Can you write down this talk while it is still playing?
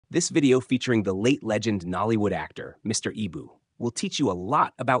This video featuring the late legend Nollywood actor, Mr. Ibu, will teach you a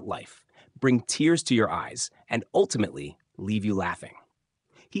lot about life, bring tears to your eyes, and ultimately leave you laughing.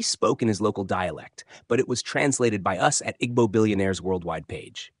 He spoke in his local dialect, but it was translated by us at Igbo Billionaires Worldwide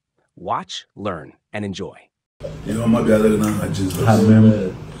page. Watch, learn, and enjoy. Amen.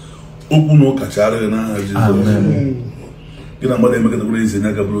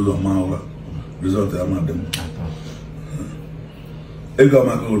 Result I'm not them. Ego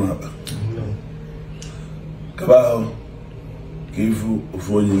makuna ba. Kabao kifu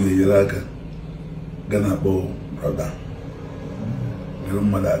ufonyi yiraka gana bo brother. Mero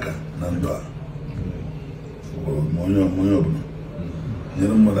madaka na ndwa. Monyo bu.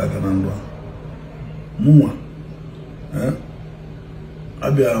 Mero madaka na ndwa. Muwa.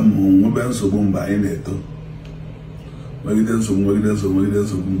 Abia mu be nsogbu mba anyị na-eto. Magide nsogbu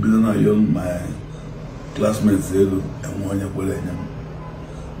bido na young my classmates ego and one kwere enya.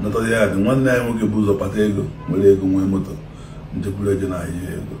 Not only that, one night we could booze up at ego, where ego nwe moto, njekwure je na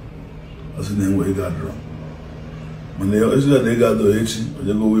ihe ego. Asi na enwe ego adro. Mana yo esi na ego adro echi,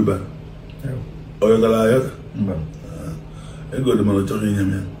 ojego wiba. Oyo gala ayo. Mba. Ego de mano chori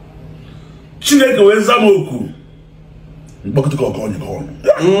nyame. Chineke we nzam oku. Mbokutu ko ko nyiko.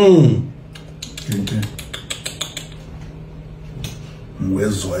 Okay.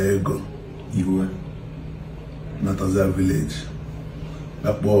 Mwezo ego Iwe Natazia village.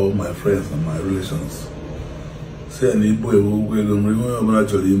 That's all my friends and my relations. Say an Ibu Will Make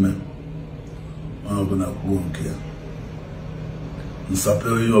actually man. I'm gonna go here. Nsape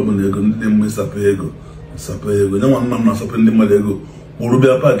yo obu ego ndi dem nsape ego. Nsape ego. Nwa nna na nsape ndi mmadụ ego.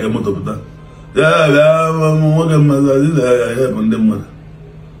 Urubia park emotopụta. Ya mo ga mazazi da ya bụ ndị mmadụ.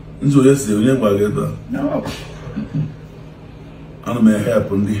 Nzo yesi onye gwa ga ebe. No. And may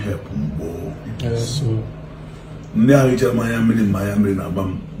help on the help. Yes. Now you tell my Miami,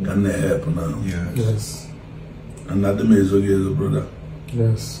 Abam can help now. Yes. And that the maze of brother.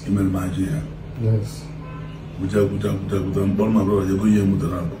 Yes. Email Magia. Yes. Which I put on my brother, you go here with the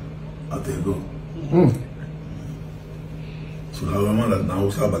ramp. At they go. So how am I that now?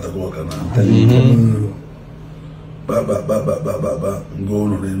 Sabata walk now. Baba, go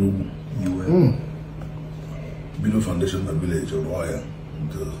on the Bino Foundation na village of Oya.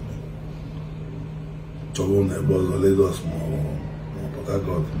 Chogo na Ebozo, Lagos, mo Port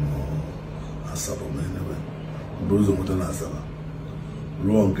Harcourt, mo Asaba, mo anyway. Bruzo moto na Asaba.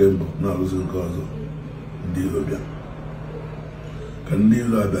 Ruo nkembo na ruzo nkozo. Ndi obia. Kan ndi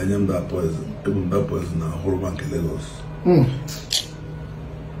lo abia nyam da poison. Ebu da poison na Horoba nke Lagos.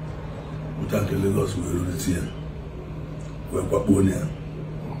 Uta nke Lagos we rutiya. We kwa boni ya.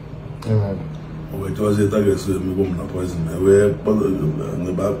 We chose it against me woman na poison. We put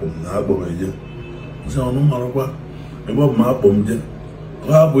the back on the apple again. So no matter what, about my bomb.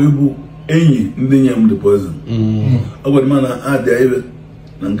 How will you any Indian the poison? I would man add the even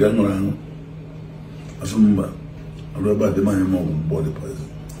and gang around. Asumba, I read about the man of body poison.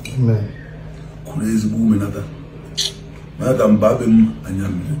 Crazy woman at that. Madam Babim and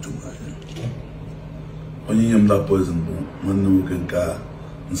Yam to my. Only him that poison, one no can car.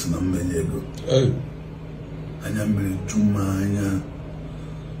 Nsinammego anya mmiri juma anya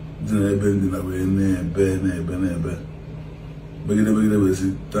dị na ebe ndị na wee na-ebe begide wee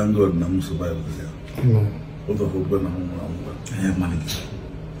si thank God na m survive ya ụtọ fọkwa na mụ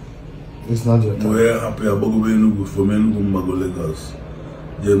it's not your time wee hapụ ya gbagobe Enugu from Enugu mgbago Lagos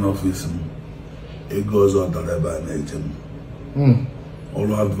jee n'ọfịs m ego ọzọ dara ebe a na-eche m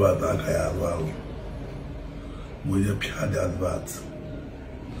ọrụ advert aka ya arụ ahụ ma onye pịa dị advert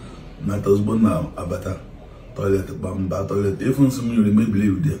Not as born now, abata toilet, bamba toilet. Even some you may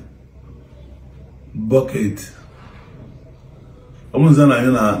believe there. Bucket. I was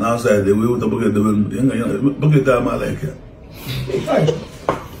outside the way with the bucket. The bucket time I like it.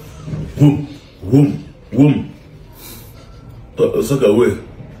 Womb. Suck away.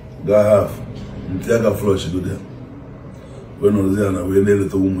 Go half. Take a flush go there. When I was there, we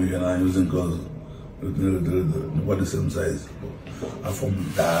needed to woman and I using cause what the same size. I from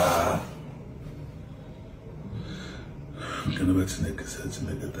da. Can I snake?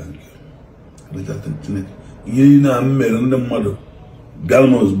 Snake, thank you. Let that snake. You know, I'm married the mother.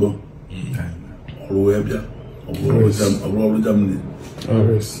 Galmos bo. Oluwebia. Olu Germany.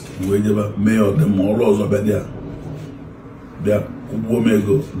 Yes. We never mayor them all laws over there. They are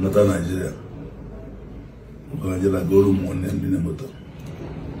Womego, not Nigeria. Go to one and in a motor.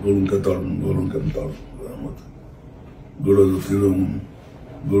 Go to go to the film,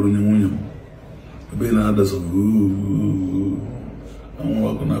 go to Union. Being others of I'm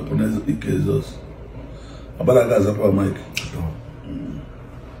walking up on the cases. About a gas up our mic.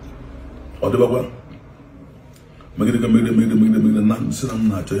 Odebaba. Make na si na m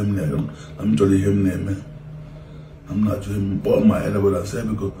na-achọ him na I'm chọrọ him na-eme. I'm not sure him but my head about say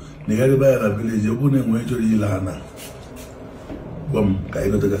because the guy by the village you wouldn't wait to the lana. Bum kai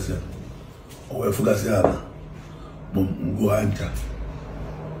go to Gasia. O we Fugasiana. Bum go anja.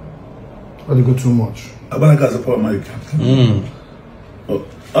 But you go too much. Abana Casa for America. Oh,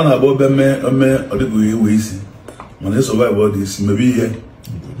 on about me or the go we see. When they survive all this, maybe here.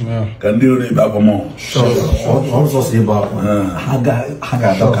 Can do it back more. Sure. Also say about Haga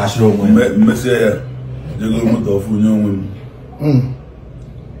the cash room. Messiah. You go to of Union.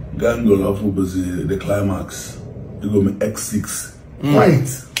 Gangle of the climax. You go me X6.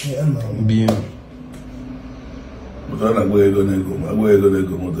 Right. Yeah, no. Bien. But I'm going to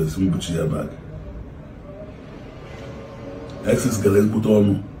go to some butcher back. X6 girl put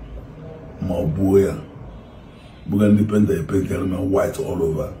on my boy. Bugan depend the paint element white all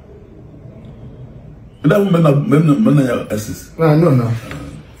over. And that woman X6. No.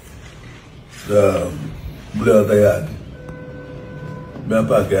 The blue out the yard. Me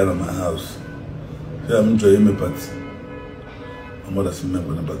park out of my house. Yeah, I'm enjoying my party. I'm not a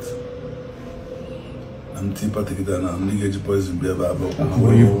member of the party. I'm tea party now. I'm engaged poison be about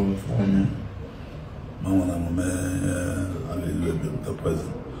Who you? Mama, I'm the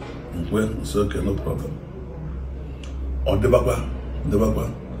poison. Well, so okay, no problem. Or the Baba.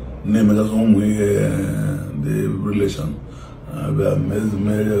 Name is only the relation.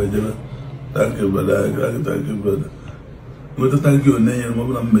 Thank you, brother. Thank you, brother. What thank you, name,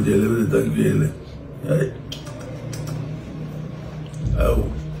 I'm thank you. Oh,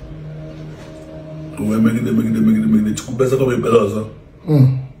 we're making the two best of a pelosa.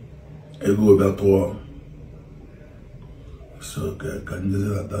 I go back to war. So, can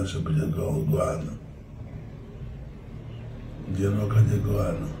you attention to go on? General can go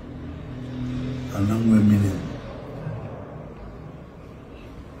on. And I'm women.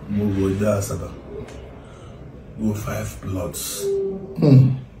 Move Asaba. Go 5 plots.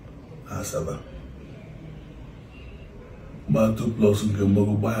 Asaba. About 2 plots you can go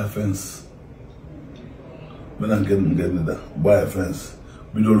buy a fence. When I'm getting that, buy a fence.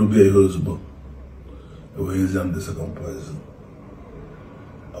 We don't be a husband. We examine the second poison.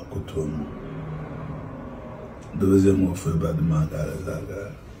 I could tell him. The deuxième mot fait pas de manque à la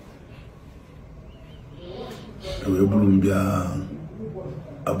gare. We bring bien.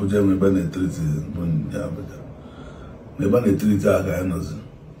 Abuja me ban a treaty when Abuja. Me ban a treaty against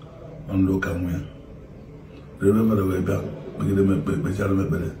on local way. Remember the way back, we get them a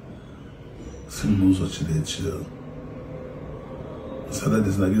better. Some such a chill. So that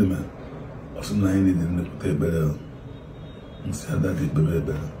is not given. Also, 90 didn't put better. Instead, that it be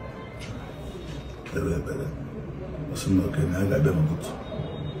better. Better. Also, no, can I got them good.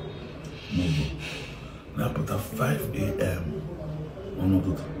 Move. Now put at 5 a.m. On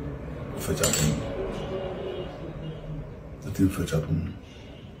not fetch up. The thing fetch up.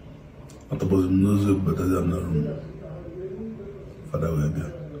 At the bottom, no better than the room. Father, we be.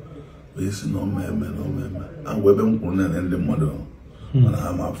 We see no man. And we be on and the mother. And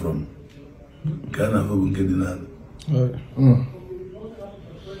I'm up from. Can I go get in that? And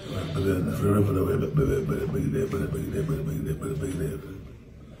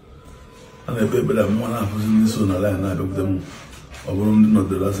I bet that one half was in this one, I of them. I won't not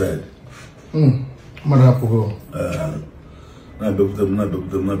the other side. Manapo. Not book them, not book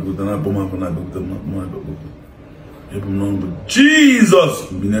them, not book them, not book them, not book them, not book them. Jesus!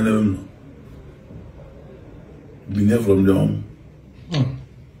 Be never from them.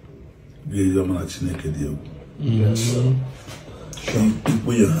 Be a man at naked you. Yes.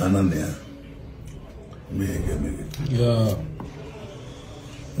 Put your hand on there. Make it. Yeah.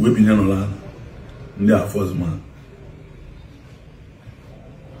 We be on land. They are first man.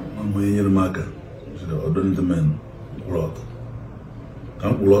 I'm going to marker. I don't the men. Plot.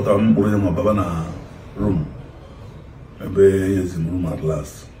 I'm pulling my baba room. I be using room at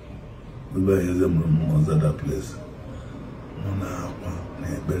last. We be using room on that place.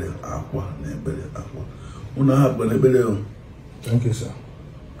 Thank you, sir.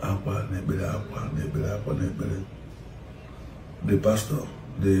 The pastor,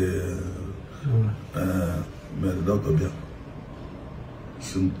 the doctor,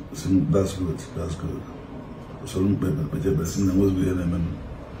 that's good. So I'm was being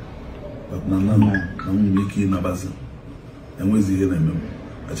but now I'm Mickey Nabazin. And where's the name?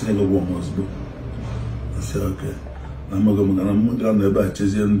 I think I go one was book. I said, okay. I'm going to never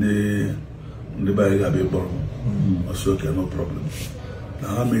chasing the bag I be born. I said, okay, no problem.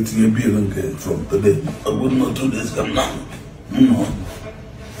 Now I'm making a bill from today. I would not do this come now. No.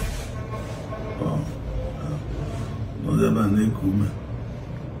 ebe a na-eku ume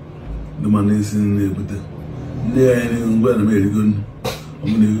ndị ma na-esi nri na-ebute ndị anyị ngwa na m erigo nri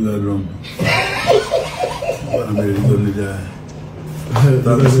ọmụ na erigo adọrọ m ngwa na m erigo nri dị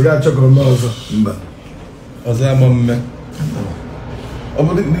anyị ga-achọkọrọ m ọzọ mba ọzọ ya ma mme ọ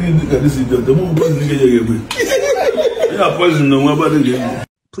bụ dịka dị si jọta mụ bụ ndị ga-eje egbe ya poison na nwa gbadị ga-egbe.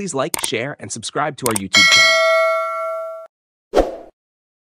 Please like, share, and subscribe to our YouTube channel.